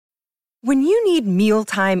When you need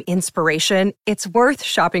mealtime inspiration, it's worth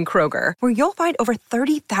shopping Kroger, where you'll find over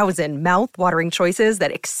 30,000 mouth-watering choices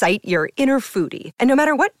that excite your inner foodie. And no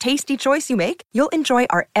matter what tasty choice you make, you'll enjoy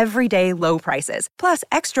our everyday low prices, plus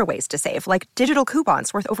extra ways to save, like digital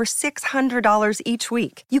coupons worth over $600 each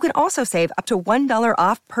week. You can also save up to $1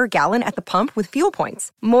 off per gallon at the pump with fuel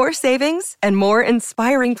points. More savings and more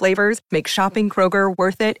inspiring flavors make shopping Kroger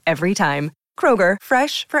worth it every time. Kroger,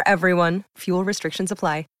 fresh for everyone. Fuel restrictions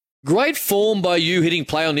apply. Great form by you hitting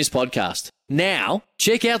play on this podcast. Now,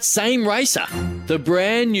 check out Same Racer, the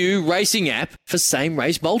brand new racing app for same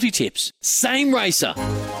race multi-tips. Same Racer.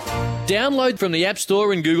 Download from the App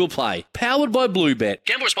Store and Google Play. Powered by Bluebet.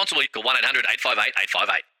 Gamble responsibly. Call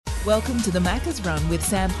 1-800-858-858. Welcome to the Maccas Run with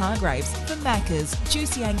Sam Hargraves from Maccas.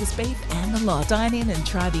 Juicy Angus beef and the lot. Dine in and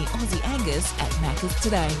try the Aussie Angus at Maccas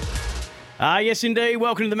today. Yes, indeed.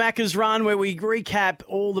 Welcome to the Maccas Run, where we recap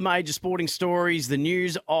all the major sporting stories, the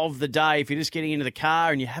news of the day. If you're just getting into the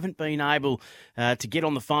car and you haven't been able to get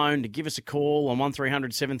on the phone, to give us a call on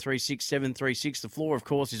 1300 736 736. The floor, of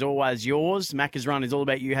course, is always yours. Maccas Run is all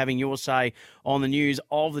about you having your say on the news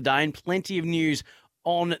of the day, and plenty of news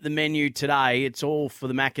on the menu today. It's all for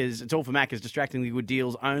the Maccas. It's all for Maccas. Distractingly good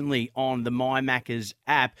deals only on the My Maccas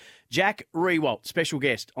app. Jack Riewoldt, special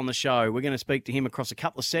guest on the show. We're going to speak to him across a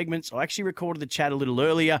couple of segments. I actually recorded the chat a little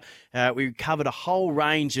earlier. We covered a whole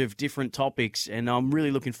range of different topics, and I'm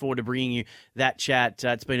really looking forward to bringing you that chat.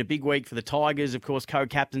 It's been a big week for the Tigers, of course,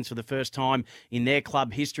 co-captains for the first time in their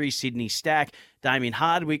club history, Sydney Stack. Damien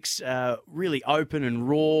Hardwick's really open and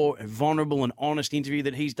raw, vulnerable and honest interview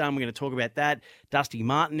that he's done. We're going to talk about that. Dusty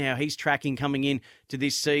Martin, how he's tracking coming in to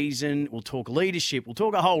this season. We'll talk leadership. We'll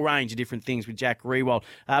talk a whole range of different things with Jack Riewoldt.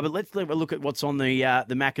 But let's have a look at what's on the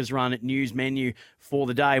Maccas Run news menu for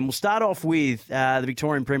the day. And we'll start off with the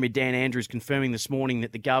Victorian Premier Dan Andrews confirming this morning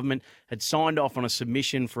that the government had signed off on a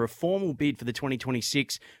submission for a formal bid for the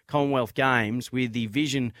 2026 Commonwealth Games, with the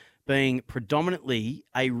vision being predominantly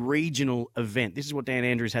a regional event. This is what Dan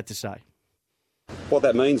Andrews had to say. What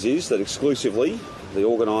that means is that exclusively the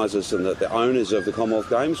organisers and the owners of the Commonwealth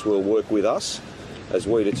Games will work with us as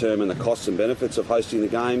we determine the costs and benefits of hosting the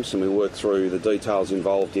Games, and we work through the details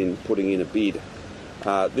involved in putting in a bid.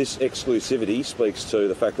 This exclusivity speaks to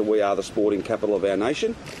the fact that we are the sporting capital of our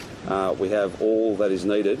nation. We have all that is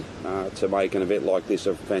needed to make an event like this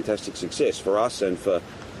a fantastic success for us and for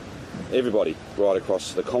everybody right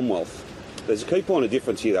across the Commonwealth. There's a key point of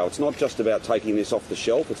difference here, though. It's not just about taking this off the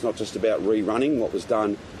shelf. It's not just about rerunning what was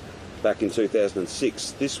done back in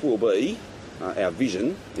 2006. This will be, our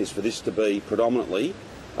vision is for this to be predominantly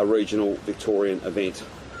a regional Victorian event.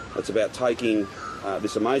 It's about taking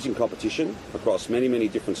this amazing competition across many, many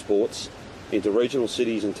different sports into regional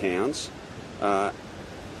cities and towns.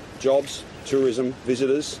 Jobs, tourism,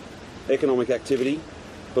 visitors, economic activity,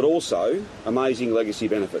 but also amazing legacy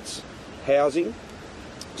benefits. Housing,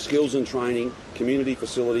 skills and training, community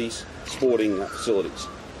facilities, sporting facilities,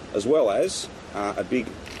 as well as a big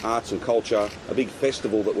arts and culture, a big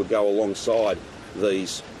festival that would go alongside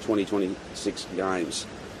these 2026 Games.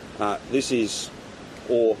 This is,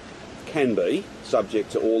 or can be,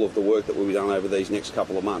 subject to all of the work that will be done over these next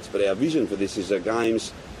couple of months. But our vision for this is a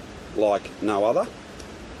Games like no other,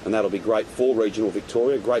 and that'll be great for regional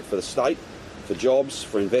Victoria, great for the state, for jobs,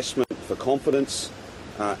 for investment, for confidence,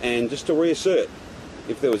 and just to reassert,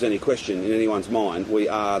 if there was any question in anyone's mind, we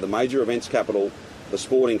are the major events capital, the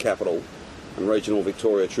sporting capital, and regional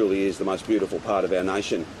Victoria truly is the most beautiful part of our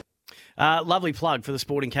nation. Lovely plug for the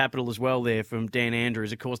sporting capital as well there from Dan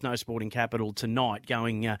Andrews. Of course, no sporting capital tonight,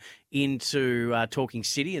 going into Talking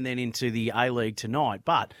City and then into the A-League tonight.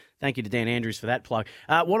 But thank you to Dan Andrews for that plug.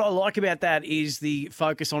 What I like about that is the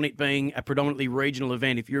focus on it being a predominantly regional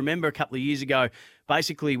event. If you remember a couple of years ago,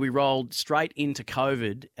 basically we rolled straight into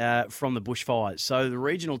COVID from the bushfires. So the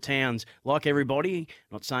regional towns, like everybody,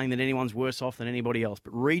 not saying that anyone's worse off than anybody else,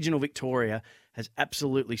 but regional Victoria has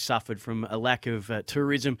absolutely suffered from a lack of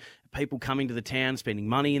tourism, people coming to the town, spending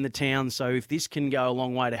money in the town. So if this can go a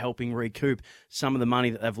long way to helping recoup some of the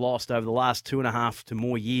money that they've lost over the last 2.5 to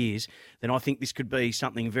more years, then I think this could be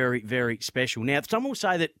something very, very special. Now, some will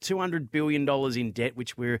say that $200 billion in debt,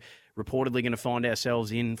 which we're reportedly going to find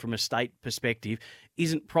ourselves in from a state perspective,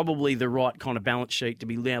 isn't probably the right kind of balance sheet to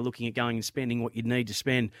be now looking at going and spending what you'd need to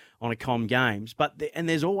spend on a Com Games. And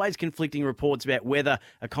there's always conflicting reports about whether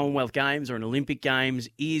a Commonwealth Games or an Olympic Games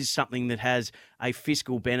is something that has a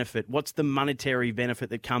fiscal benefit. What's the monetary benefit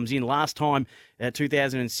that comes in? Last time,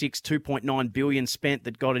 2006, $2.9 billion spent,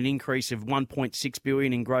 that got an increase of $1.6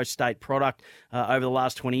 billion in gross state product over the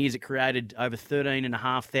last 20 years. It created over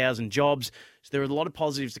 13,500 jobs. So there are a lot of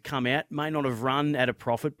positives to come out. May not have run at a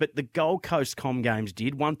profit, but the Gold Coast Com Games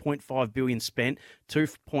did. $1.5 billion spent,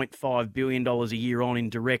 $2.5 billion a year on in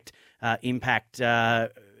direct impact to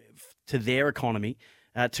their economy.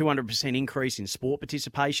 200% increase in sport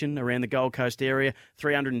participation around the Gold Coast area,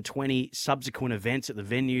 320 subsequent events at the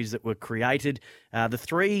venues that were created. The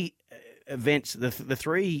three events, the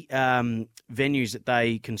three venues that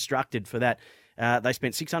they constructed for that, they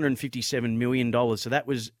spent $657 million. So that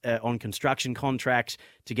was on construction contracts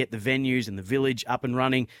to get the venues and the village up and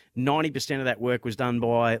running. 90% of that work was done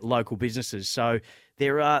by local businesses. So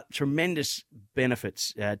there are tremendous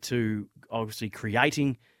benefits to obviously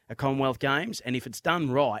creating a Commonwealth Games. And if it's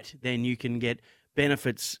done right, then you can get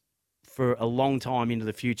benefits for a long time into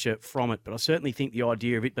the future from it. But I certainly think the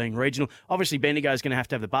idea of it being regional, obviously Bendigo is going to have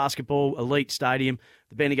the basketball elite stadium.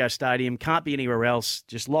 The Bendigo Stadium can't be anywhere else.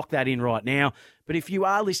 Just lock that in right now. But if you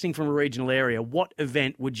are listening from a regional area, what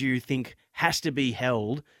event would you think has to be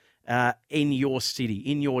held in your city,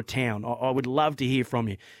 in your town? I would love to hear from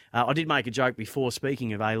you. I did make a joke before,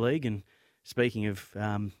 speaking of A-League and speaking of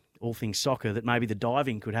all things soccer, that maybe the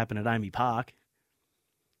diving could happen at Amy Park.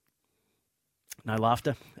 No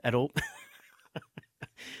laughter at all.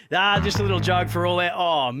 Just a little joke for all our...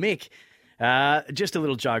 Oh, Mick. Just a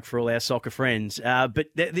little joke for all our soccer friends. But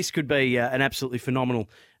this could be an absolutely phenomenal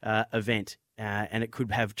event. And it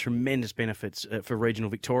could have tremendous benefits for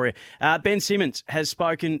regional Victoria. Ben Simmons has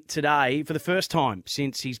spoken today for the first time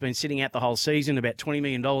since he's been sitting out the whole season, about $20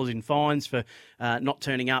 million in fines for not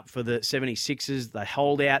turning up for the 76ers. They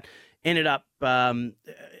hold out, ended up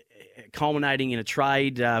culminating in a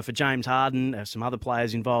trade for James Harden, some other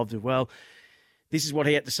players involved as well. This is what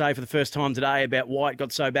he had to say for the first time today about why it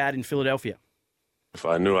got so bad in Philadelphia. If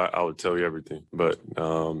I knew, I would tell you everything. But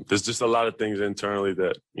there's just a lot of things internally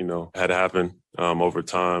that, had to happen over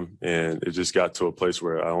time. And it just got to a place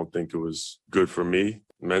where I don't think it was good for me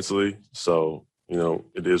mentally. So,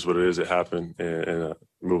 it is what it is. It happened and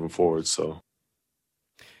moving forward. So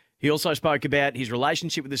he also spoke about his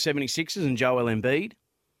relationship with the 76ers and Joel Embiid.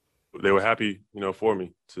 They were happy, for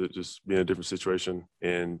me to just be in a different situation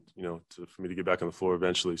and, for me to get back on the floor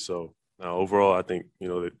eventually. So overall, I think,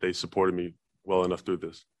 they supported me well enough through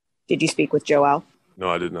this. Did you speak with Joel? No,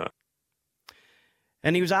 I did not.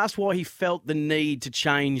 And he was asked why he felt the need to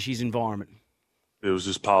change his environment. It was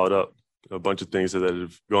just piled up, a bunch of things that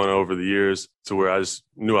have gone over the years to where I just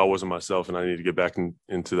knew I wasn't myself and I needed to get back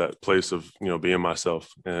into that place of, being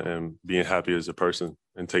myself and being happy as a person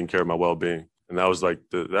and taking care of my well-being. And that was that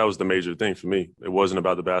was the major thing for me. It wasn't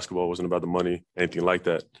about the basketball. It wasn't about the money, anything like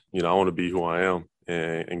that. I want to be who I am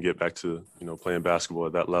and get back to, playing basketball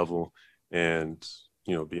at that level and,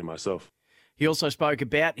 being myself. He also spoke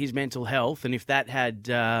about his mental health and if that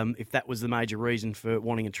was the major reason for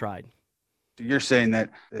wanting a trade. You're saying that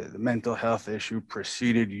the mental health issue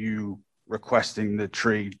preceded you requesting the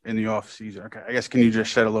trade in the off season. Okay. I guess, can you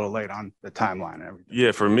just shed a little light on the timeline and everything?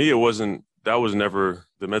 Yeah, for me, that was never,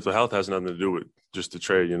 the mental health has nothing to do with just the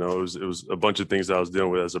trade. It was a bunch of things that I was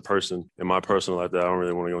dealing with as a person in my personal life that I don't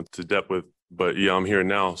really want to go into depth with. But yeah, I'm here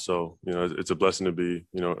now. So, it's a blessing to be,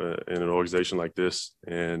 in an organization like this.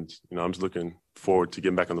 And, I'm just looking forward to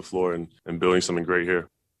getting back on the floor and building something great here.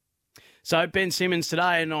 So Ben Simmons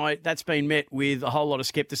today, and that's been met with a whole lot of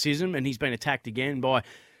skepticism, and he's been attacked again by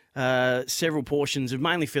several portions of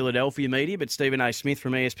mainly Philadelphia media, but Stephen A. Smith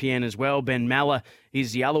from ESPN as well. Ben Maller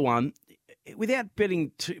is the other one. Without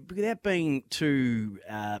being too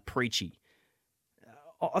preachy,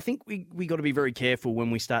 I think we got to be very careful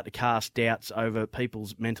when we start to cast doubts over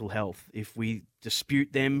people's mental health. If we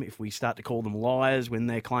dispute them, if we start to call them liars when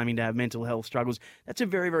they're claiming to have mental health struggles, that's a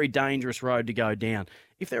very, very dangerous road to go down.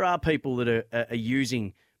 If there are people that are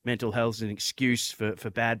using mental health as an excuse for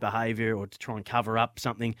bad behaviour or to try and cover up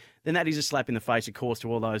something, then that is a slap in the face, of course,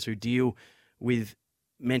 to all those who deal with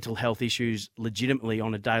mental health issues legitimately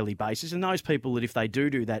on a daily basis. And those people that if they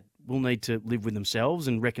do that will need to live with themselves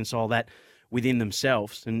and reconcile that within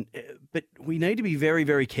themselves. But we need to be very,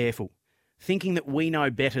 very careful, thinking that we know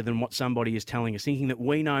better than what somebody is telling us, thinking that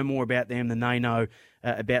we know more about them than they know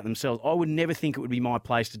about themselves. I would never think it would be my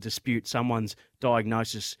place to dispute someone's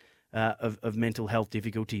diagnosis of mental health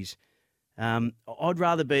difficulties. I'd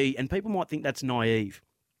rather be, and people might think that's naive,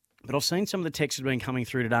 but I've seen some of the texts that have been coming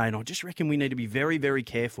through today, and I just reckon we need to be very, very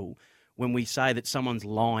careful when we say that someone's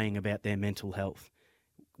lying about their mental health.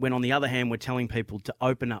 When, on the other hand, we're telling people to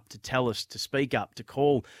open up, to tell us, to speak up, to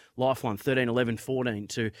call Lifeline 13 11 14,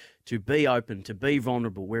 to be open, to be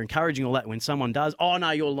vulnerable. We're encouraging all that. When someone does, oh,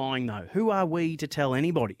 no, you're lying, though. Who are we to tell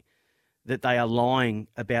anybody that they are lying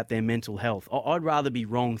about their mental health? I'd rather be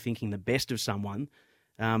wrong thinking the best of someone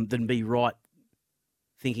than be right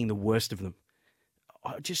thinking the worst of them.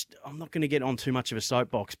 I'm not going to get on too much of a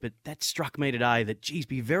soapbox, but that struck me today that, geez,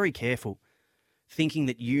 be very careful thinking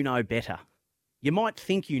that you know better. You might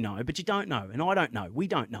think you know, but you don't know, and I don't know. We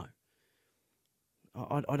don't know.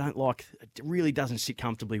 I don't like, it really doesn't sit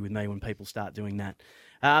comfortably with me when people start doing that.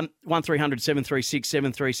 1300 736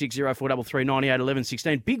 736 0433 98 11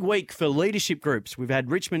 16. Big week for leadership groups. We've had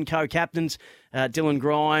Richmond co-captains, Dylan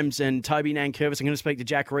Grimes and Toby Nankervis. I'm going to speak to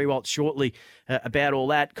Jack Riewoldt shortly about all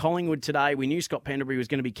that. Collingwood today, we knew Scott Pendlebury was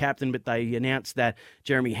going to be captain, but they announced that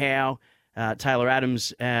Jeremy Howe, Taylor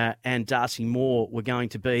Adams and Darcy Moore were going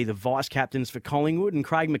to be the vice-captains for Collingwood. And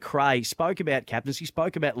Craig McRae spoke about captaincy,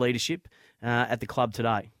 spoke about leadership at the club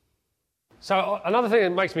today. So another thing that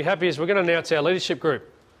makes me happy is we're going to announce our leadership group.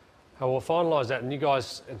 We'll finalise that, and you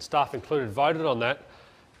guys and staff included voted on that.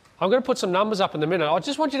 I'm going to put some numbers up in a minute. I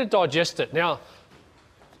just want you to digest it. Now,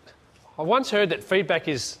 I once heard that feedback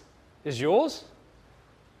is yours,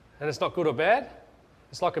 and it's not good or bad.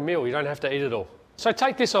 It's like a meal. You don't have to eat it all. So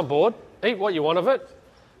take this on board. Eat what you want of it.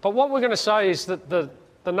 But what we're going to say is that the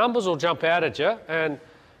numbers will jump out at you, and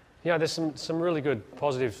there's some really good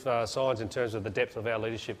positive signs in terms of the depth of our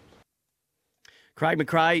leadership. Craig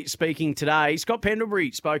McRae speaking today. Scott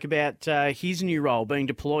Pendlebury spoke about his new role, being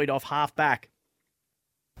deployed off half-back.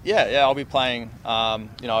 Yeah, I'll be playing,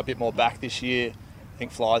 a bit more back this year. I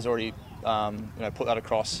think Fly's already, put that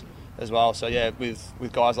across as well. So yeah,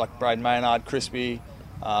 with guys like Braden Maynard, Crispy,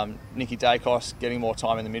 Nicky Dacos getting more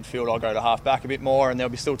time in the midfield, I'll go to half-back a bit more, and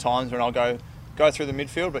there'll be still times when I'll go through the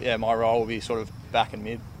midfield. But yeah, my role will be sort of back and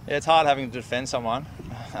mid. Yeah, it's hard having to defend someone.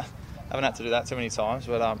 Haven't had to do that too many times,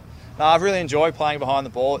 but no, I've really enjoyed playing behind the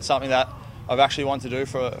ball. It's something that I've actually wanted to do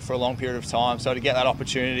for a long period of time. So to get that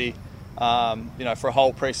opportunity, for a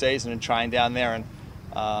whole pre-season and train down there, and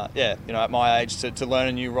at my age to learn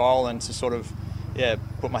a new role and to sort of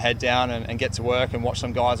put my head down and get to work and watch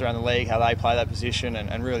some guys around the league how they play that position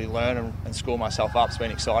and really learn and school myself up. It's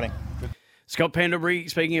been exciting. Scott Pendlebury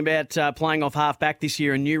speaking about playing off half-back this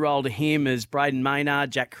year, a new role to him as Braden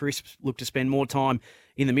Maynard, Jack Crisp look to spend more time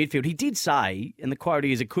in the midfield. He did say, and the quote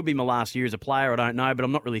is, it could be my last year as a player, I don't know, but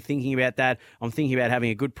I'm not really thinking about that. I'm thinking about having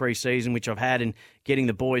a good pre-season, which I've had, and getting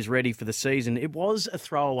the boys ready for the season. It was a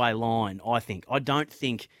throwaway line, I think. I don't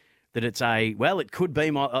think that it's it could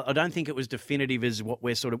be I don't think it was definitive as what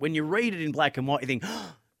we're sort of, when you read it in black and white, you think,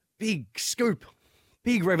 big scoop,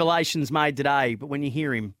 big revelations made today. But when you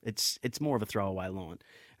hear him, it's more of a throwaway line.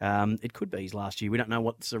 It could be his last year. We don't know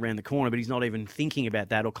what's around the corner, but he's not even thinking about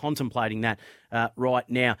that or contemplating that right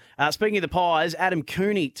now. Speaking of the Pies, Adam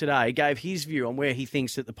Cooney today gave his view on where he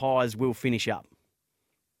thinks that the Pies will finish up.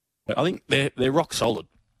 I think they're rock solid.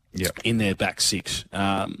 In their back six.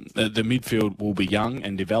 The midfield will be young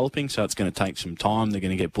and developing, so it's going to take some time. They're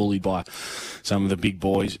going to get bullied by some of the big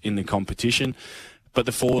boys in the competition. But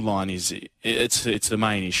the forward line it's the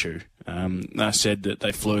main issue. They said that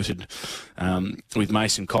they flirted with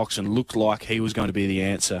Mason Cox and looked like he was going to be the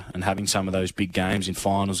answer, and having some of those big games in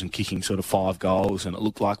finals and kicking sort of 5 goals, and it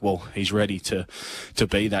looked like, well, he's ready to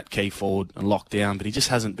be that key forward and lock down, but he just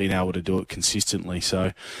hasn't been able to do it consistently.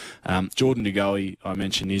 So Jordan De Goey, I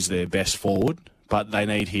mentioned, is their best forward, but they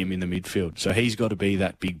need him in the midfield. So he's got to be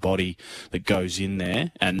that big body that goes in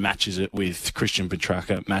there and matches it with Christian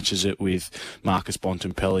Petracca, matches it with Marcus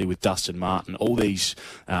Bontempelli, with Dustin Martin, all these,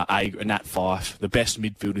 Nat Fyfe, the best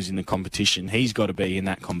midfielders in the competition. He's got to be in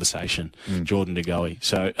that conversation, Jordan De Goey.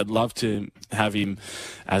 So I'd love to have him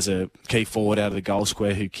as a key forward out of the goal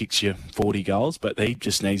square who kicks you 40 goals, but he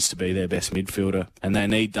just needs to be their best midfielder. And they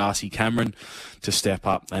need Darcy Cameron to step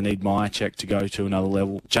up. They need Myercheck to go to another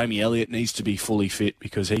level. Jamie Elliott needs to be fully fit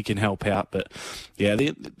because he can help out. But, yeah,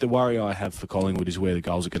 the worry I have for Collingwood is where the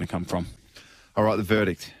goals are going to come from. All right, the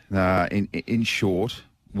verdict. In short,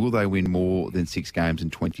 will they win more than 6 games in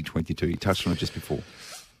 2022? You touched on it just before.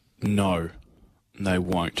 No, they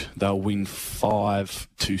won't. They'll win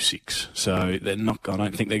 5-6. So they're not. I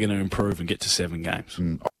don't think they're going to improve and get to 7 games.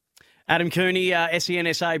 Adam Cooney,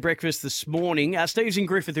 SENSA breakfast this morning. Steve's in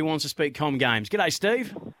Griffith who wants to speak Com Games. G'day,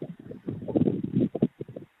 Steve.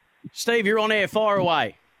 Steve, you're on air. Fire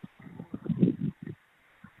away.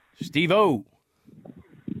 Steve-O.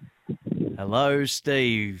 Hello,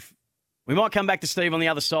 Steve. We might come back to Steve on the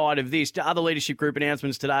other side of this. Other leadership group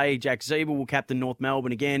announcements today. Jack Zeeble will captain North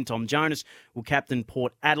Melbourne again. Tom Jonas will captain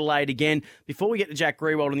Port Adelaide again. Before we get to Jack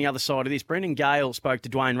Riewoldt on the other side of this, Brendan Gale spoke to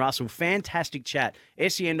Dwayne Russell. Fantastic chat.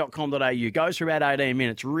 sen.com.au. Goes for about 18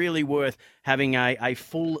 minutes. Really worth having a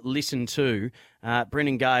full listen to.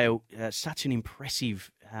 Brendan Gale, such an impressive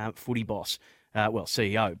footy boss.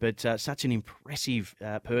 CEO, but such an impressive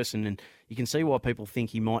person, and you can see why people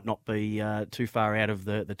think he might not be too far out of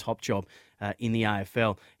the top job in the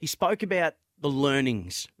AFL. He spoke about the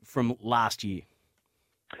learnings from last year?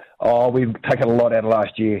 Oh, we've taken a lot out of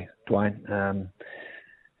last year, Dwayne.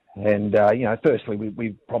 Firstly,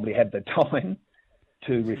 we probably had the time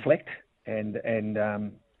to reflect and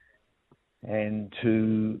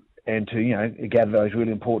to gather those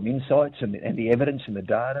really important insights and the evidence and the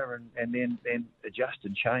data, and then adjust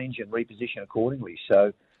and change and reposition accordingly.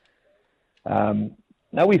 So,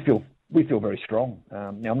 no, we feel very strong.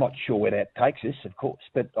 Now, I'm not sure where that takes us, of course,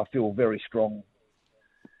 but I feel very strongly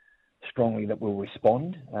that we'll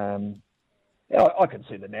respond. I can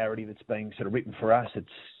see the narrative that's being sort of written for us. It's,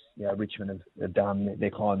 Richmond have done,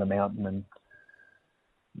 they're climbing the mountain and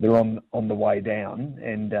they're on the way down.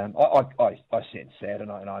 And I sense that,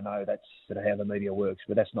 and I know that's sort of how the media works,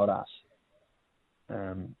 but that's not us.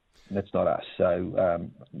 That's not us. So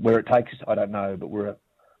where it takes us, I don't know, but we're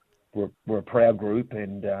a proud group,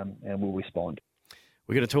 and we'll respond.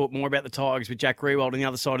 We're going to talk more about the Tigers with Jack Riewoldt on the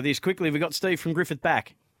other side of this. Quickly, we've got Steve from Griffith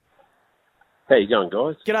back. How you going,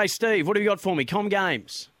 guys? G'day, Steve. What have you got for me? Com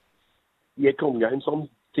Games. Yeah, Com Games. I'm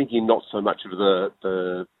thinking not so much of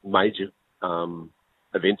the major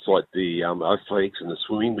events like the athletics and the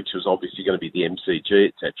swimming, which was obviously going to be the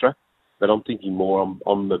MCG, etc. But I'm thinking more.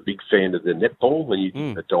 I'm a big fan of the netball when you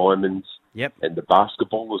think the diamonds, and the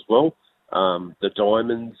basketball as well. The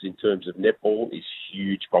diamonds, in terms of netball, is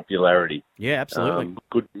huge popularity. Yeah, absolutely.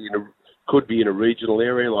 Could be in a regional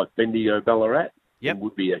area like Bendigo, Ballarat. Yep. It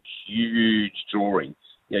would be a huge drawing.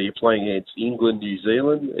 You're playing against England, New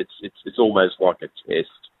Zealand. It's almost like a test.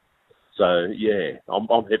 So yeah, I'm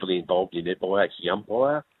heavily involved in netball. I actually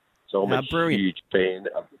umpire, so I'm a huge fan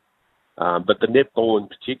of. But the netball in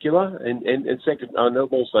particular, and second, and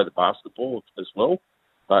also the basketball as well,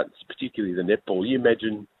 but particularly the netball. You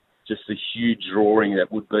imagine just the huge drawing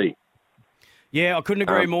that would be. Yeah, I couldn't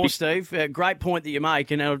agree more, Steve. Great point that you make,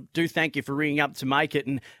 and I do thank you for ringing up to make it.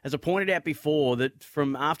 And as I pointed out before, that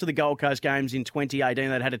from after the Gold Coast Games in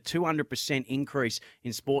 2018, they'd had a 200% increase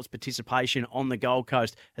in sports participation on the Gold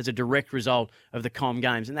Coast as a direct result of the Com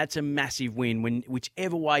Games, and that's a massive win.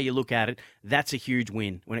 Whichever way you look at it, that's a huge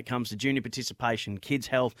win when it comes to junior participation, kids'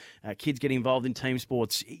 health, kids getting involved in team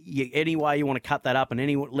sports. Any way you want to cut that up and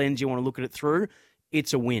any lens you want to look at it through,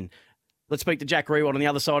 it's a win. Let's speak to Jack Riewoldt on the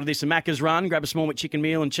other side of this. The Maccas Run. Grab a small McChicken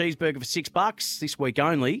meal and cheeseburger for $6 this week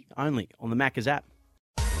only on the Maccas app.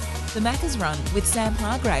 The Maccas Run with Sam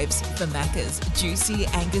Hargraves for Maccas. Juicy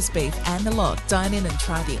Angus beef and a lot. Dine in and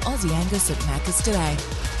try the Aussie Angus at Maccas today.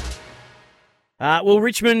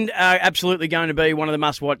 Richmond are absolutely going to be one of the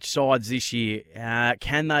must-watch sides this year.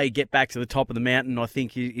 Can they get back to the top of the mountain, I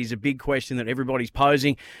think, is a big question that everybody's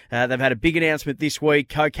posing. They've had a big announcement this week,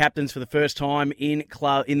 co-captains for the first time in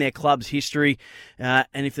their club's history.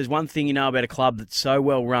 And if there's one thing you know about a club that's so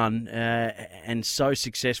well run and so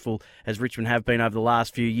successful as Richmond have been over the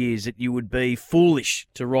last few years, that you would be foolish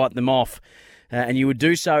to write them off. And you would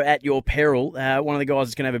do so at your peril. One of the guys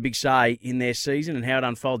that's going to have a big say in their season and how it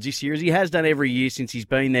unfolds this year, as he has done every year since he's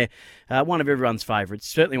been there. One of everyone's favourites,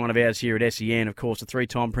 certainly one of ours here at SEN, of course, a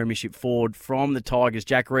three-time premiership forward from the Tigers,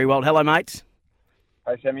 Jack Riewoldt. Hello, mate.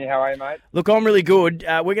 Hey, Sammy. How are you, mate? Look, I'm really good.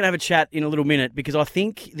 We're going to have a chat in a little minute because I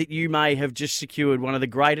think that you may have just secured one of the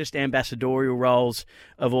greatest ambassadorial roles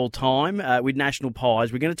of all time with National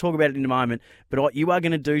Pies. We're going to talk about it in a moment, but you are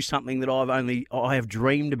going to do something that I have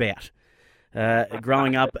dreamed about.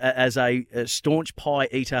 Growing up as a staunch pie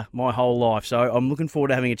eater my whole life. So I'm looking forward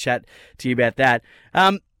to having a chat to you about that.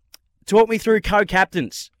 Talk me through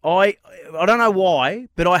co-captains. I don't know why,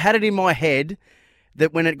 but I had it in my head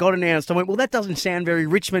that when it got announced, I went, well, that doesn't sound very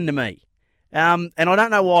Richmond to me. And I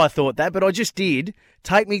don't know why I thought that, but I just did.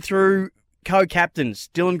 Take me through co-captains.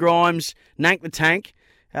 Dylan Grimes, Nank the Tank.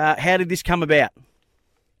 How did this come about?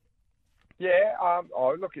 Yeah,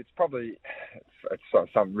 look, it's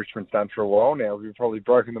something Richmond's done for a while now. We've probably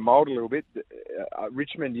broken the mould a little bit.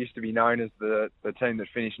 Richmond used to be known as the team that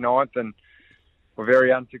finished ninth and were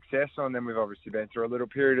very unsuccessful, and then we've obviously been through a little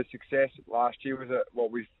period of success. Last year was what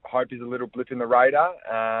we hope is a little blip in the radar.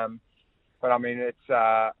 But I mean,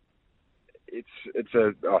 I suppose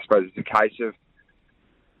it's a case of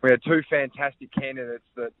we had two fantastic candidates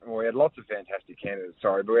we had lots of fantastic candidates,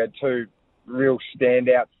 but we had two real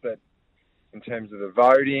standouts that, in terms of the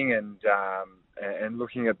voting and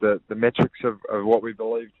looking at the metrics of what we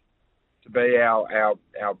believed to be our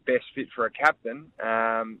best fit for a captain,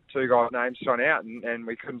 two guys' names shone out and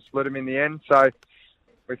we couldn't split them in the end. So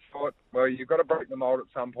we thought, well, you've got to break the mould at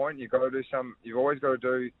some point. You've always got to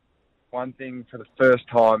do one thing for the first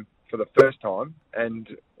time, and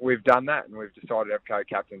we've done that, and we've decided to have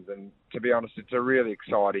co-captains. And to be honest, it's a really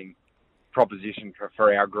exciting proposition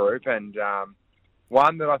for our group, and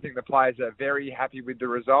one, that I think the players are very happy with the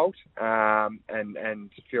result, and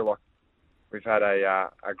feel like we've had a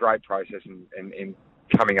great process in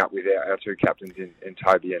coming up with our two captains in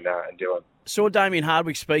Toby and Dylan. Saw Damien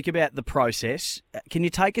Hardwick speak about the process. Can you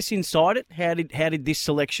take us inside it? How did this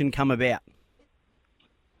selection come about?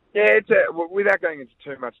 Yeah, without going into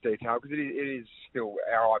too much detail, because it is still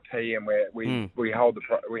our IP, and we hold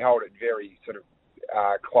it very sort of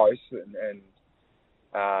close and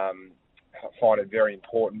find it very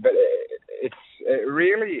important. But it's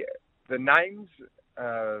really the names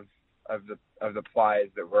of the players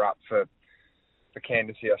that were up for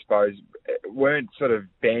candidacy, I suppose, weren't sort of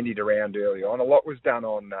bandied around early on. A lot was done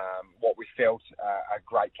on what we felt a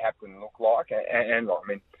great captain looked like, and I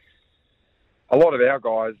mean, a lot of our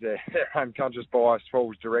guys, their unconscious bias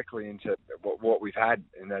falls directly into what we've had,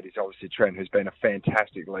 and that is obviously Trent, who's been a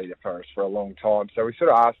fantastic leader for us for a long time. So we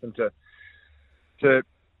sort of asked them to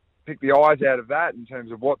pick the eyes out of that in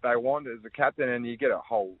terms of what they want as a captain, and you get a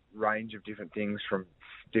whole range of different things from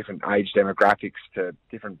different age demographics to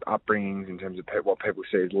different upbringings in terms of what people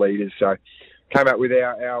see as leaders. So came up with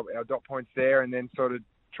our dot points there, and then sort of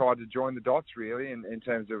tried to join the dots really in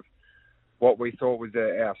terms of what we thought was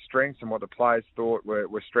our strengths and what the players thought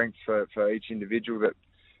were strengths for each individual that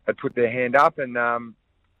had put their hand up. And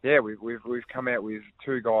we've come out with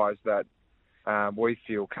two guys that we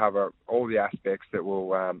feel cover all the aspects that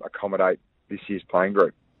will accommodate this year's playing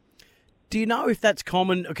group. Do you know if that's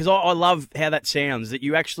common? Because I love how that sounds, that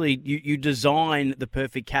you actually you design the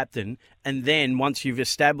perfect captain, and then once you've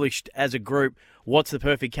established as a group what's the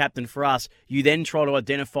perfect captain for us, you then try to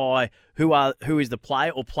identify who is the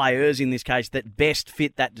player or players in this case that best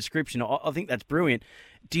fit that description. I think that's brilliant.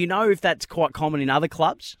 Do you know if that's quite common in other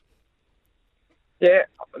clubs? Yeah,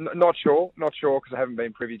 not sure because I haven't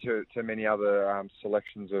been privy to many other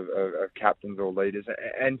selections of captains or leaders.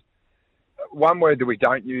 And one word that we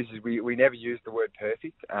don't use is we never use the word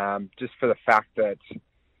perfect, just for the fact that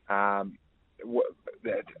our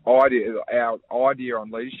idea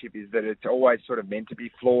on leadership is that it's always sort of meant to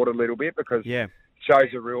be flawed a little bit, because it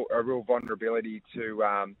shows a real vulnerability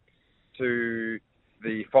to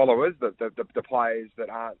the followers, the players that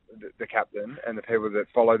aren't the captain and the people that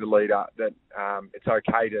follow the leader, that it's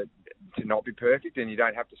okay to not be perfect, and you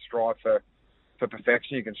don't have to strive for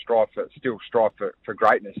perfection. You can strive for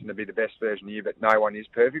greatness and to be the best version of you, but no one is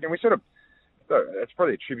perfect. And we sort of, it's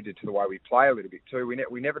probably attributed to the way we play a little bit too.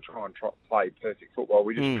 We never try and play perfect football.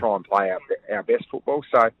 We just try and play our best football.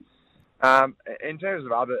 So in terms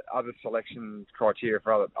of other selection criteria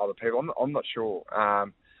for other people, I'm not sure.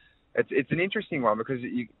 It's an interesting one, because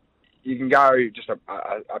you can go just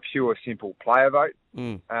a pure, simple player vote,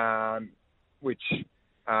 which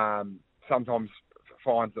sometimes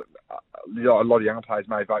finds that a lot of younger players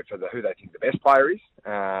may vote for who they think the best player is.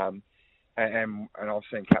 And I've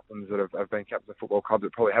seen captains that have been captains of football clubs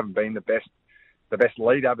that probably haven't been the best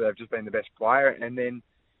leader, but they've just been the best player. And then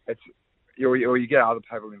you get other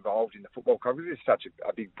people involved in the football club, because it's such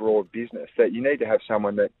a big, broad business, that you need to have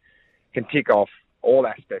someone that can tick off all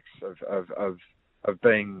aspects of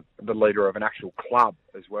being the leader of an actual club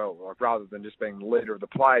as well. Like, rather than just being the leader of the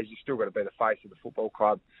players, you've still got to be the face of the football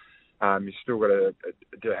club. You've still got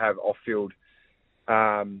to have off-field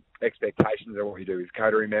expectations of what you do with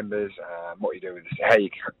coterie members, what you do with how you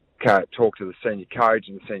talk to the senior coach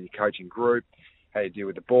and the senior coaching group, how you deal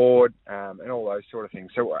with the board, and all those sort of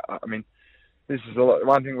things. So, I mean, this is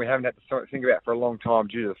one thing we haven't had to think about for a long time,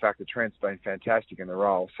 due to the fact that Trent's been fantastic in the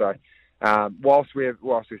role. So, whilst we're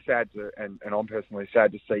sad to, and I'm personally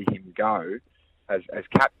sad to see him go as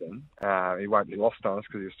captain, he won't be lost on us,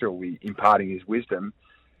 because he'll still be imparting his wisdom.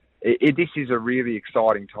 This is a really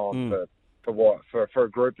exciting time for a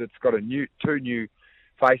group that's got two new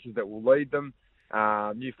faces that will lead them.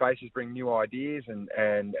 New faces bring new ideas, and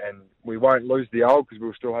we won't lose the old, because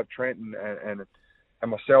we'll still have Trent and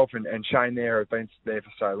myself and Shane there have been there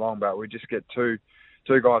for so long. But we just get two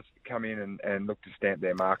guys to come in and look to stamp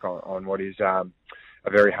their mark on what is a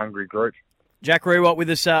very hungry group. Jack Rewalt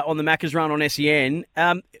with us on the Maccas Run on SEN.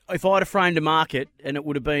 If I had framed a market, and it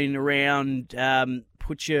would have been around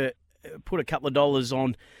put a couple of dollars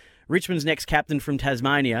on Richmond's next captain from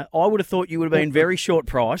Tasmania, I would have thought you would have been very short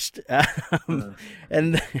priced.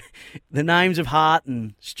 And the names of Hart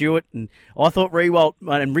and Stewart, and I thought Rewalt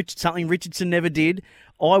and something Richardson never did.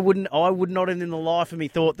 I would not have in the life of me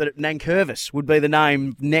thought that Nankervis would be the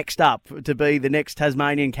name next up to be the next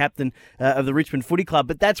Tasmanian captain of the Richmond Footy Club.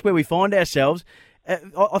 But that's where we find ourselves.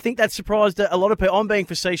 I think that surprised a lot of people. I'm being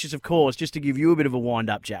facetious, of course, just to give you a bit of a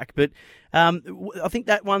wind-up, Jack. But I think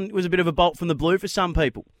that one was a bit of a bolt from the blue for some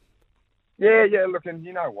people. Yeah. Look, and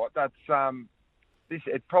you know what? That's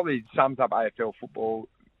it probably sums up AFL football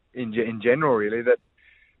in general, really, that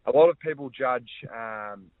a lot of people judge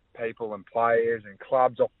people and players and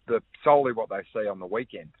clubs off solely what they see on the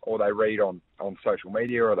weekend, or they read on social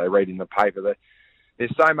media, or they read in the paper.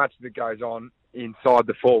 There's so much that goes on inside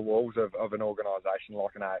the four walls of an organisation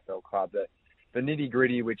like an AFL club, that the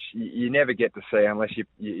nitty-gritty, which you never get to see unless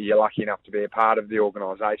you're lucky enough to be a part of the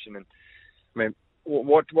organisation. And I mean,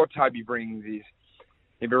 what Toby brings is,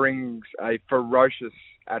 he brings a ferocious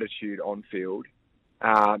attitude on field,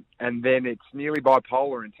 and then it's nearly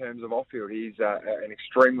bipolar in terms of off field. He's an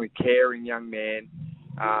extremely caring young man,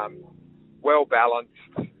 well balanced,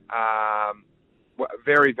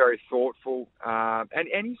 very, very thoughtful, and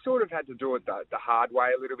he sort of had to do it the hard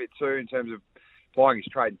way a little bit too, in terms of plying his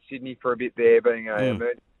trade in Sydney for a bit there, being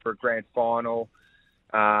emerged for a grand final,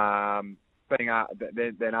 being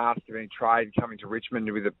then asked to be in trade, coming to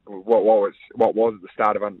Richmond with what was at the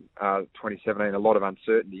start of 2017 a lot of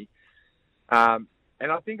uncertainty,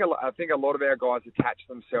 and I think a lot of our guys attach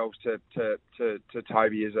themselves to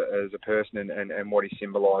Toby as a person and what he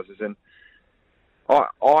symbolises, and I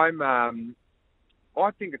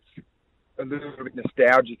think it's a little bit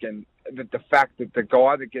nostalgic, and the fact that the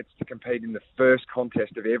guy that gets to compete in the first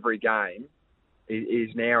contest of every game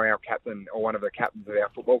is now our captain, or one of the captains of our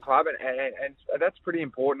football club, and that's pretty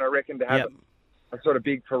important, I reckon, to have a sort of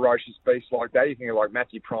big, ferocious beast like that. You think of like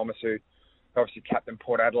Matthew Promise, who obviously captain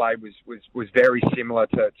Port Adelaide, was very similar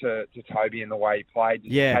to Toby in the way he played.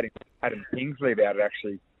 Had Adam Kingsley about it,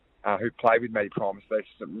 actually, who played with Matty Promise. There's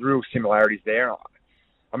some real similarities there.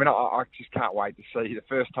 I mean, I just can't wait to see the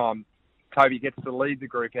first time Toby gets to lead the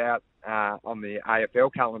group out on the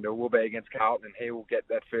AFL calendar will be against Carlton, and he will get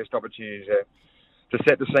that first opportunity to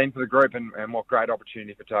set the scene for the group, and what great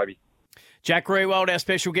opportunity for Toby. Jack Rewald, our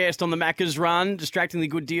special guest on the Maccas Run. Distractingly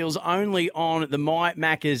good deals only on the My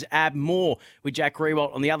Maccas app. More with Jack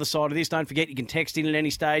Rewald on the other side of this. Don't forget, you can text in at any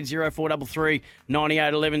stage, 0433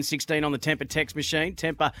 98 11 16 on the Temper text machine.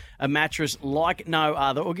 Temper, a mattress like no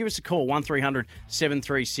other. Or give us a call, 1300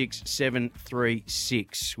 736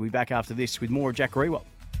 736. We'll be back after this with more of Jack Rewald.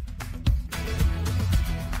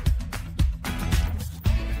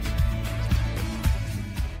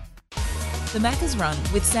 The Maccas Run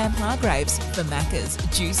with Sam Hargraves for Maccas,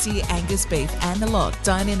 juicy Angus beef and a lot.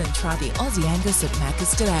 Dine in and try the Aussie Angus at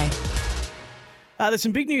Maccas today. There's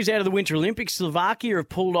some big news out of the Winter Olympics. Slovakia have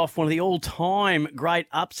pulled off one of the all-time great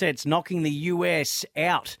upsets, knocking the US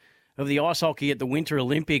out of the ice hockey at the Winter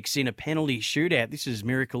Olympics in a penalty shootout. This is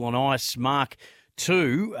Miracle on Ice Mark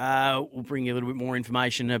 2. We'll bring you a little bit more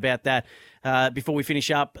information about that before we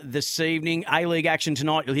finish up this evening. A-League action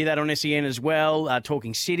tonight. You'll hear that on SEN as well.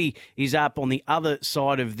 Talking City is up on the other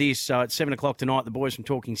side of this. So at 7 o'clock tonight, the boys from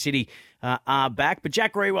Talking City are back. But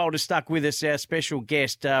Jack Rewald is stuck with us, our special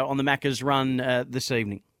guest on the Maccas Run this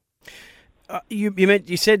evening.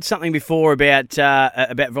 You said something before about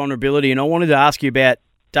vulnerability, and I wanted to ask you about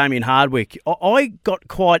Damien Hardwick.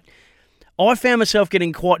 I found myself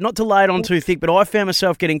getting quite, not to lay it on too thick, but I found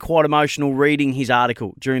myself getting quite emotional reading his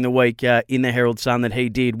article during the week in the Herald Sun that he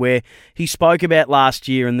did, where he spoke about last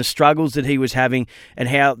year and the struggles that he was having and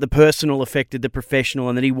how the personal affected the professional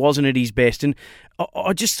and that he wasn't at his best. And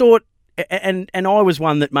I just thought, and I was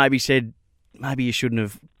one that maybe said, maybe you shouldn't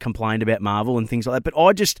have complained about Marvel and things like that, but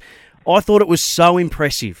I thought it was so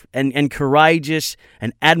impressive and courageous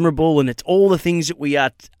and admirable, and it's all the things that we are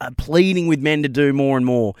pleading with men to do more and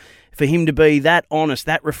more. For him to be that honest,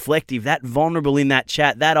 that reflective, that vulnerable in that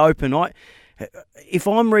chat, that open. If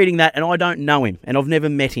I'm reading that and I don't know him and I've never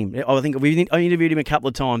met him, I think I interviewed him a couple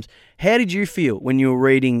of times. How did you feel when you were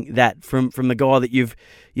reading that from the guy that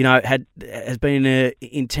has been an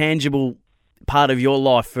intangible part of your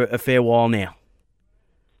life for a fair while now?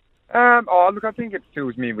 Look, I think it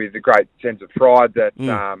fills me with a great sense of pride that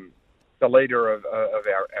the leader of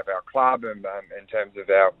our club and in terms of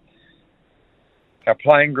our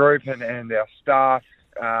playing group and our staff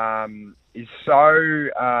is so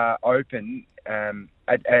open at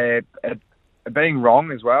being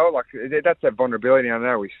wrong as well. Like, that's that vulnerability. I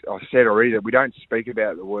know I said already that we don't speak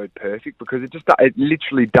about the word perfect because it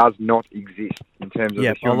literally does not exist in terms of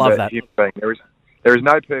the human being. There is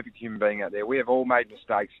no perfect human being out there. We have all made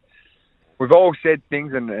mistakes. We've all said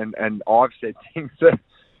things, and I've said things that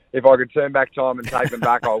if I could turn back time and take them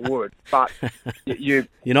back, I would. But you're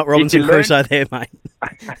not Robinson Crusoe there, mate.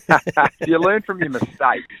 You learn from your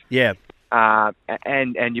mistakes. Yeah.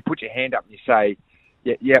 And you put your hand up and you say,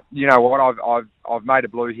 yeah, you know what, I've made a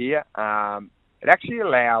blue here. It actually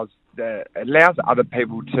allows other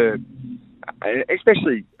people to,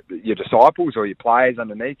 especially your disciples or your players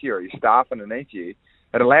underneath you or your staff underneath you,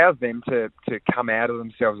 it allows them to come out of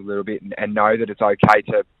themselves a little bit and know that it's okay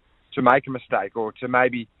to make a mistake or to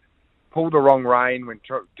maybe pull the wrong rein when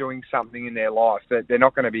doing something in their life. That they're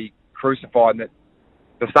not going to be crucified and that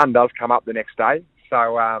the sun does come up the next day.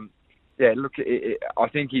 So, look, I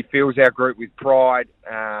think he fills our group with pride,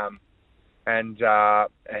 and like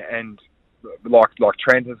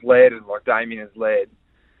Trent has led and like Damien has led,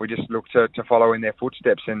 we just look to follow in their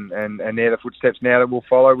footsteps, and they're the footsteps now that we'll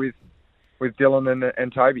follow with Dylan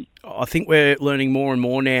and Toby. I think we're learning more and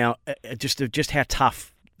more now just how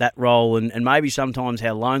tough that role and maybe sometimes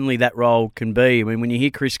how lonely that role can be. I mean, when you hear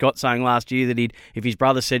Chris Scott saying last year that if his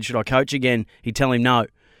brother said, "Should I coach again?" he'd tell him no.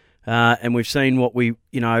 And we've seen what we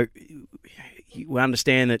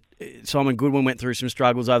understand that Simon Goodwin went through some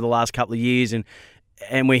struggles over the last couple of years, and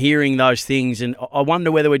we're hearing those things. And I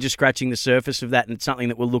wonder whether we're just scratching the surface of that, and it's something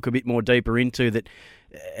that we'll look a bit more deeper into, that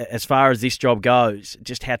as far as this job goes,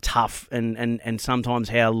 just how tough and sometimes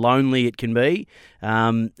how lonely it can be,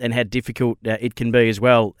 and how difficult it can be as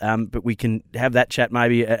well. But we can have that chat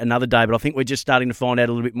maybe another day, but I think we're just starting to find out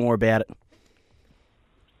a little bit more about it.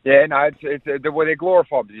 Yeah, no, they're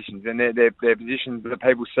glorified positions, and they're positions that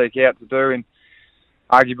people seek out to do in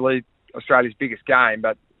arguably Australia's biggest game.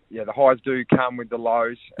 But yeah, the highs do come with the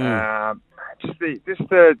lows. Just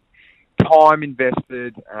the time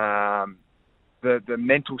invested, the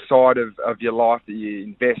mental side of your life that you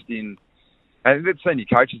invest in, and that senior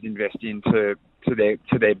coaches invest into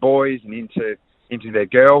their boys and into their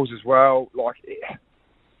girls as well. Like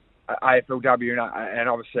AFLW and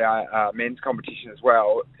obviously our men's competition as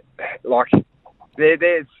well. Like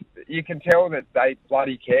there's you can tell that they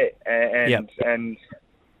bloody care, and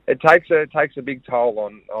it takes a big toll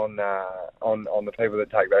on the people that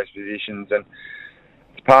take those positions, and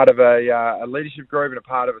it's part of a leadership group and a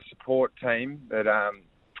part of a support team that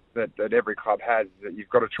every club has. That you've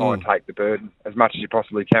got to try and take the burden as much as you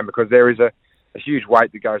possibly can, because there is a huge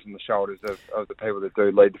weight that goes on the shoulders of the people that do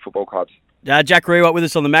lead the football clubs. Jack Rewalt with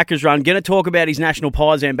us on the Maccas Run. Going to talk about his National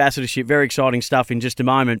Pies ambassadorship. Very exciting stuff in just a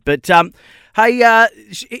moment. But, hey, are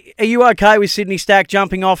you okay with Sydney Stack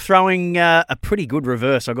jumping off, throwing a pretty good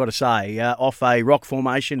reverse, I've got to say, off a rock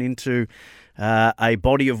formation into a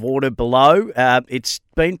body of water below? It's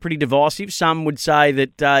been pretty divisive. Some would say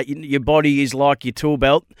that your body is like your tool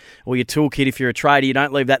belt or your toolkit. If you're a trader, you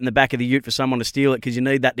don't leave that in the back of the ute for someone to steal it, because you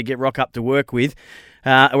need that to get rock up to work with.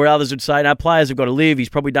 Where others would say, no, players have got to live. He's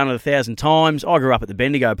probably done it 1,000 times. I grew up at the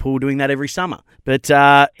Bendigo pool doing that every summer. But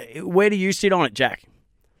where do you sit on it, Jack?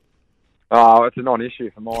 Oh, it's a non-issue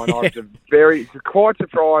for mine. I'm quite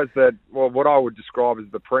surprised that, well, what I would describe as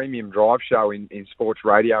the premium drive show in sports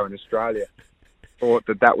radio in Australia thought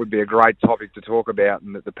that would be a great topic to talk about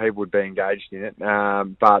and that the people would be engaged in it.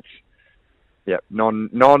 But, yeah,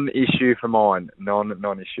 non-issue for mine.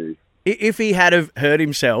 Non-issue. If he had have hurt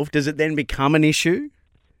himself, does it then become an issue?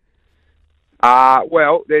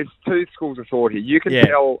 Well, there's two schools of thought here. You can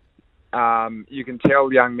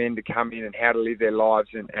tell young men to come in and how to live their lives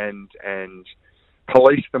and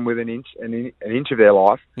police them with an inch of their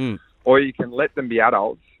life, or you can let them be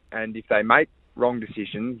adults, and if they make wrong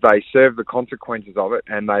decisions, they serve the consequences of it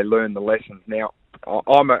and they learn the lessons. Now,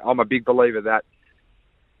 I'm a big believer that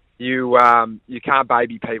you can't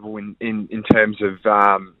baby people in terms of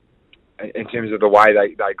the way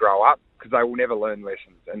they grow up, because they will never learn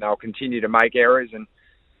lessons and they'll continue to make errors, and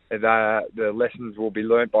the lessons will be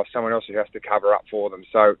learnt by someone else who has to cover up for them.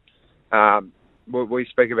 So we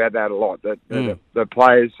speak about that a lot. That the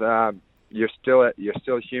players, you're still a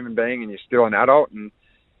human being and you're still an adult, and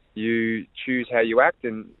you choose how you act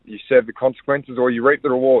and you serve the consequences, or you reap the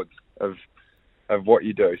rewards of what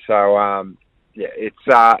you do. So it's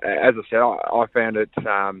as I said, I found it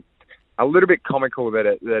a little bit comical that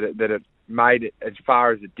it made it as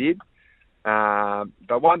far as it did.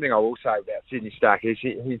 But one thing I will say about Sydney Stack is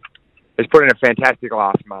he's put in a fantastic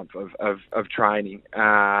last month of training,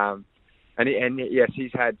 and yes,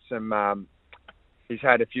 he's had some he's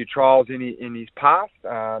had a few trials in his past,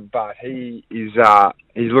 but he's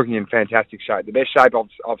looking in fantastic shape. The best shape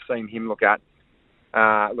I've seen him look in,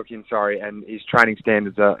 and his training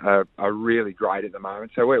standards are really great at the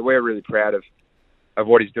moment. So we're really proud of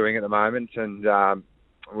what he's doing at the moment, and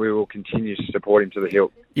we will continue to support him to the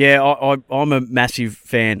hilt. Yeah, I'm a massive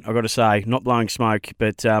fan, I've got to say. Not blowing smoke,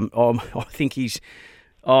 but I think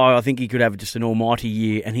I think he could have just an almighty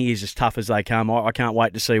year, and he is as tough as they come. I can't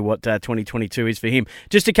wait to see what 2022 is for him.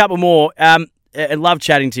 Just a couple more, and love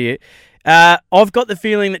chatting to you. I've got the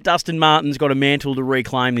feeling that Dustin Martin's got a mantle to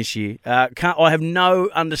reclaim this year. I have no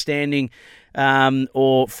understanding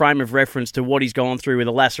or frame of reference to what he's gone through with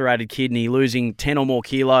a lacerated kidney, losing 10 or more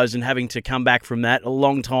kilos and having to come back from that, a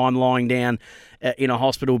long time lying down in a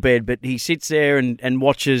hospital bed. But he sits there and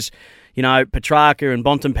watches, Petrarca and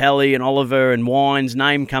Bontempelli and Oliver and Wine's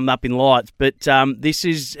name come up in lights. But this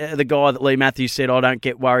is the guy that Lee Matthews said, I don't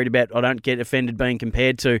get worried about, I don't get offended being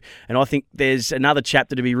compared to. And I think there's another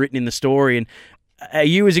chapter to be written in the story. And are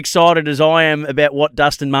you as excited as I am about what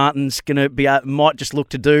Dustin Martin's going to be might just look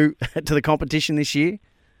to do to the competition this year?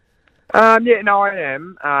 I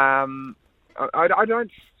am. I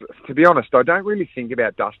don't, to be honest, I don't really think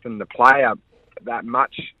about Dustin the player that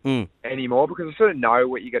much anymore, because I sort of know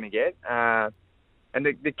what you're going to get. And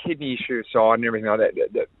the kidney issue aside and everything like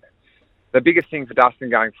that, the biggest thing for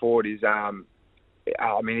Dustin going forward is,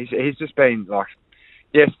 he's just been like,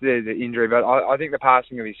 yes, there's an injury, but I think the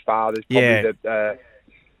passing of his father is probably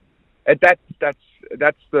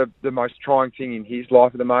that's the most trying thing in his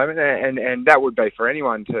life at the moment, and that would be for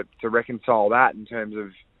anyone to reconcile that in terms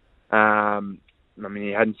of,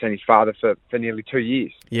 he hadn't seen his father for nearly 2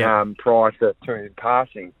 years prior to his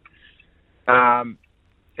passing. I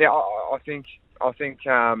think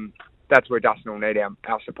that's where Dustin will need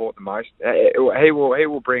our support the most. He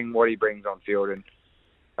will bring what he brings on field, and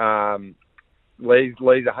Lee's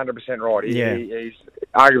 100% right. He's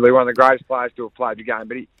arguably one of the greatest players to have played the game,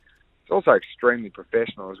 but he's also extremely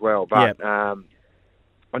professional as well. But I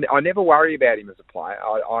never worry about him as a player.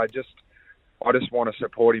 I just want to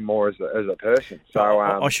support him more as a person. So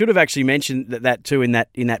I should have actually mentioned that too in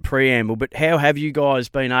that preamble. But how have you guys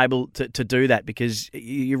been able to do that? Because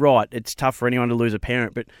you're right, it's tough for anyone to lose a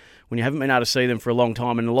parent, but when you haven't been able to see them for a long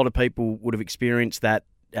time, and a lot of people would have experienced that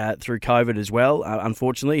through COVID as well,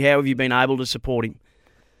 unfortunately. How have you been able to support him?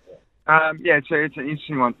 It's an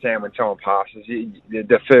interesting one, Sam, when someone passes.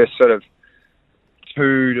 The first sort of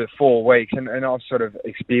 2 to 4 weeks, and I've sort of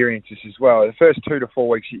experienced this as well. The first 2 to 4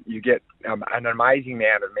 weeks, you get an amazing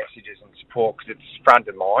amount of messages and support because it's front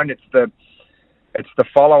of mind. It's the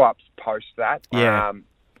follow-ups post that.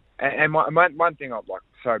 And one thing I'd like,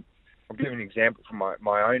 so I'll give an example from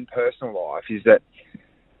my own personal life, is that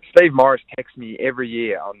Steve Morris texts me every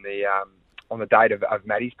year on the date of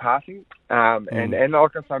Maddie's passing, and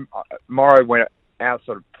like I say, Morrow went out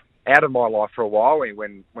of my life for a while. He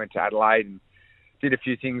went to Adelaide and did a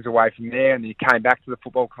few things away from there, and he came back to the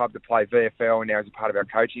football club to play VFL, and now he's a part of our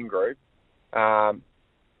coaching group. So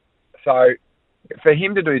for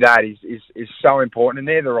him to do that is so important, and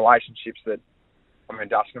they're the relationships that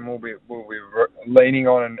Dustin will be leaning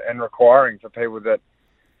on and requiring for people that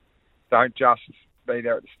don't just be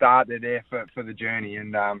there at the start; they're there for the journey.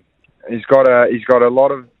 And he's got a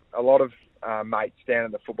lot of mates down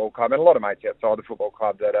at the football club, and a lot of mates outside the football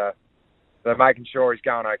club that are making sure he's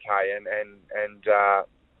going okay. And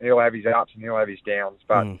he'll have his ups and he'll have his downs,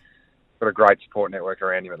 but got a great support network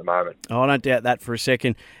around him at the moment. Oh, I don't doubt that for a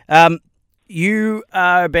second. You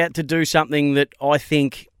are about to do something that I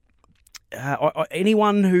think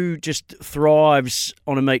anyone who just thrives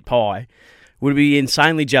on a meat pie would be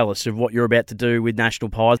insanely jealous of what you're about to do with National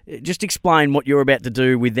Pies. Just explain what you're about to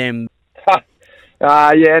do with them.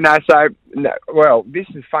 Well, this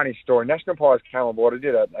is a funny story. National Pies came on board. I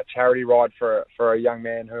did a charity ride for a young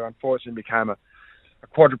man who unfortunately became a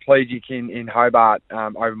quadriplegic in Hobart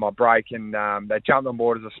over my break, and they jumped on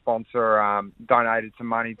board as a sponsor, donated some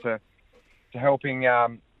money to helping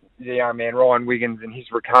the young man Ryan Wiggins in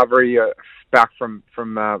his recovery back from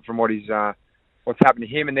what he's what's happened to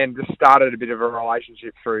him, and then just started a bit of a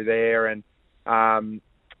relationship through there. And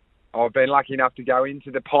I've been lucky enough to go into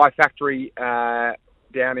the pie factory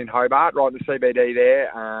down in Hobart, right in the CBD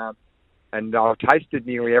there, and I've tasted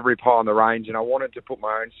nearly every pie on the range, and I wanted to put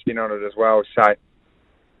my own spin on it as well. So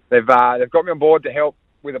they've got me on board to help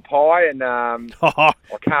with a pie, and I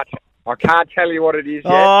can't tell you what it is yet.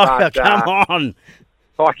 But, come on!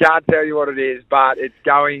 I can't tell you what it is, but it's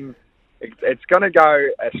going to go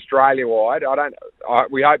Australia wide.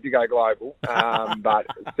 We hope to go global, but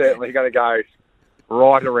it's certainly going to go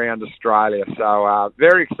right around Australia. So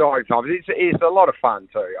very exciting times. It's a lot of fun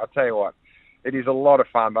too. I'll tell you what, it is a lot of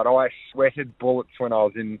fun. But I sweated bullets when I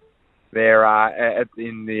was in there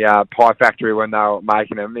in the pie factory when they were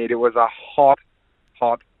making them. It was a hot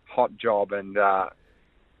job, and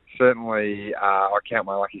certainly I count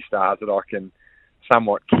my lucky stars that I can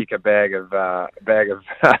somewhat kick a bag of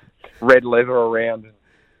red leather around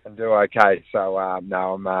and do okay. So I'm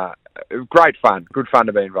great fun, good fun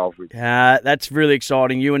to be involved with. That's really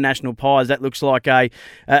exciting. You and National Pies, that looks like a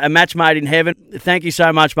match made in heaven. Thank you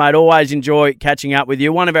so much, mate. Always enjoy catching up with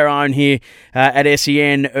you. One of our own here at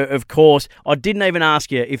SEN, of course. I didn't even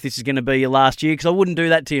ask you if this is going to be your last year because I wouldn't do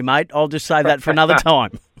that to you, mate. I'll just save that for another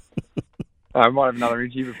time. I might have another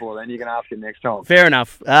interview before then. You can ask him next time. Fair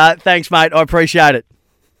enough. Thanks, mate. I appreciate it.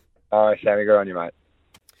 All right, Sammy, good on you, mate.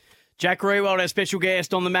 Jack Rewald, our special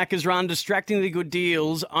guest on the Maccas Run, distractingly good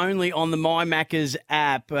deals only on the My Maccas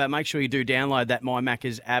app. Make sure you do download that My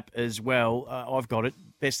Maccas app as well. I've got it.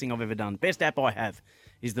 Best thing I've ever done. Best app I have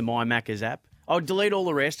is the My Maccas app. I'd delete all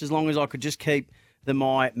the rest as long as I could just keep the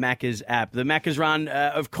My Maccas app. The Maccas Run,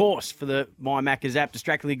 of course, for the My Maccas app,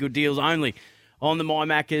 distractingly good deals only on the My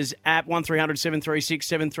Maccas app. 1300 736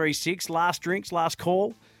 736. Last drinks, last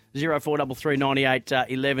call. 0433 98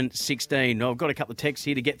 11 16. I've got a couple of texts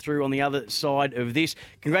here to get through on the other side of this.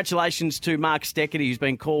 Congratulations to Mark Steckety, who's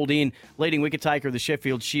been called in, leading wicket-taker of the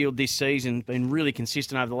Sheffield Shield this season. Been really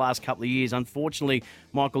consistent over the last couple of years. Unfortunately,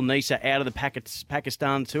 Michael Nisa out of the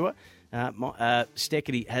Pakistan tour.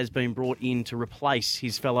 Steckety has been brought in to replace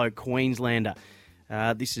his fellow Queenslander.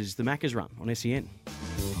 This is the Maccas Run on SEN.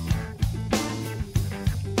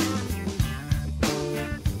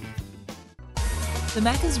 The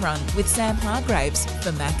Maccas Run with Sam Hargraves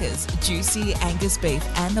for Maccas, juicy Angus beef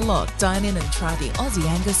and a lot. Dine in and try the Aussie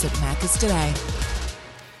Angus at Maccas today.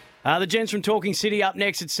 The gents from Talking City up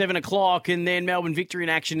next at 7 o'clock, and then Melbourne Victory in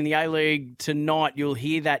action in the A-League tonight. You'll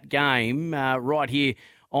hear that game right here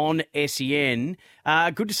on SEN.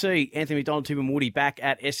 Good to see Anthony McDonald-Woody back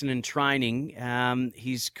at Essendon training.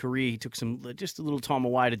 His career, he took just a little time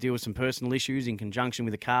away to deal with some personal issues in conjunction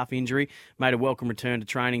with a calf injury. Made a welcome return to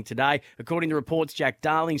training today. According to reports, Jack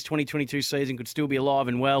Darling's 2022 season could still be alive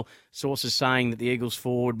and well. Sources saying that the Eagles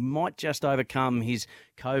forward might just overcome his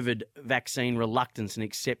COVID vaccine reluctance and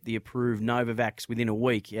accept the approved Novavax within a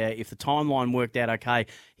week. If the timeline worked out okay,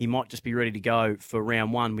 he might just be ready to go for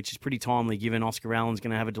round one, which is pretty timely given Oscar Allen's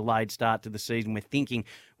going to have a delayed start to the season. We're thinking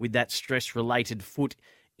with that stress-related foot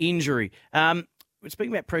injury. We're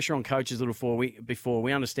speaking about pressure on coaches a little before.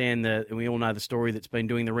 We understand we all know the story that's been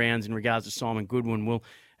doing the rounds in regards to Simon Goodwin. Well,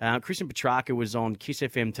 Christian Petrarca was on Kiss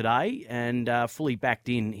FM today and fully backed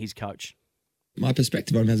in his coach. My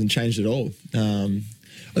perspective on him hasn't changed at all. I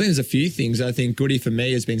think there's a few things. I think Goody for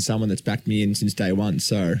me has been someone that's backed me in since day one.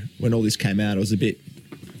 So when all this came out, it was a bit,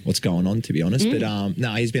 what's going on, to be honest. But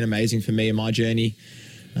no, he's been amazing for me in my journey.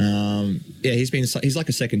 He's like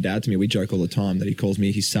a second dad to me. We joke all the time that he calls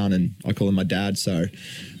me his son and I call him my dad. So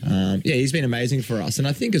he's been amazing for us. And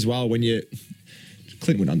I think as well,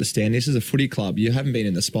 Clint would understand, this is a footy club. You haven't been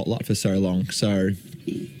in the spotlight for so long. So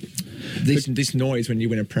this noise when you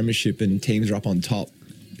win a premiership and teams are up on top,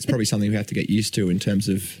 it's probably something we have to get used to in terms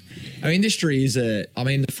of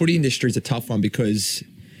the footy industry is a tough one because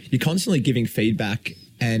you're constantly giving feedback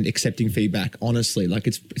and accepting feedback honestly. Like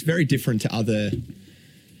it's very different to other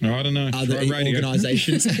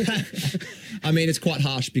organisations. I mean, it's quite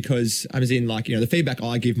harsh because the feedback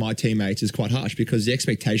I give my teammates is quite harsh because the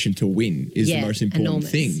expectation to win is the most important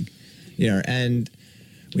thing. And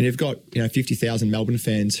when you've got 50,000 Melbourne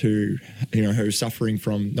fans who are suffering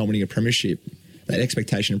from not winning a premiership, that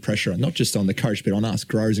expectation and pressure, not just on the coach but on us,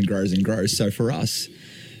 grows and grows and grows. So for us,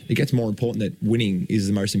 it gets more important that winning is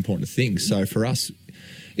the most important thing. So for us,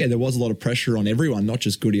 there was a lot of pressure on everyone, not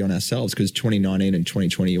just Goody, on ourselves, because 2019 and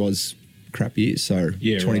 2020 was crap years. So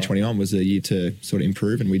 2021 was a year to sort of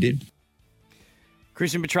improve, and we did.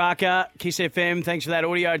 Christian Petrarca, Kiss FM, thanks for that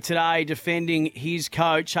audio today, defending his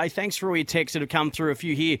coach. Hey, thanks for all your texts that have come through. A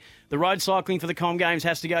few here. The road cycling for the Com Games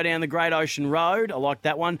has to go down the Great Ocean Road. I like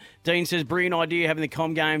that one. Dean says, brilliant idea having the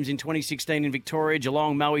Com Games in 2016 in Victoria,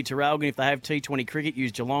 Geelong, Moe, Terralgan. If they have T20 cricket,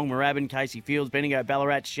 use Geelong, Moorabbin, Casey Fields, Bendigo,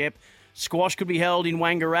 Ballarat, Shep. Squash could be held in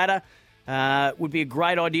Wangaratta. Would be a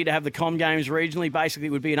great idea to have the Com Games regionally. Basically,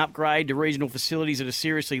 it would be an upgrade to regional facilities that are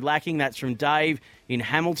seriously lacking. That's from Dave in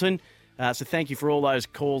Hamilton. So thank you for all those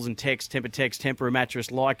calls and texts, Tempera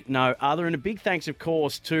mattress like no other. And a big thanks, of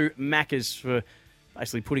course, to Maccas for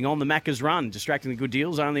basically putting on the Maccas Run, distractingly good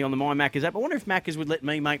deals only on the My Maccas app. I wonder if Maccas would let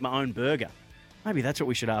me make my own burger. Maybe that's what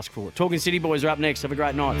we should ask for. Talking City Boys are up next. Have a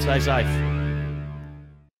great night. Stay safe.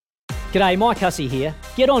 G'day, Mike Hussey here.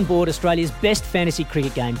 Get on board Australia's best fantasy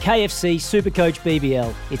cricket game, KFC Supercoach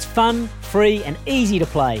BBL. It's fun, free and easy to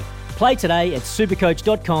play. Play today at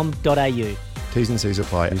supercoach.com.au. T's and C's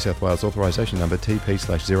apply. New South Wales authorisation number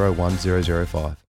TP/01005.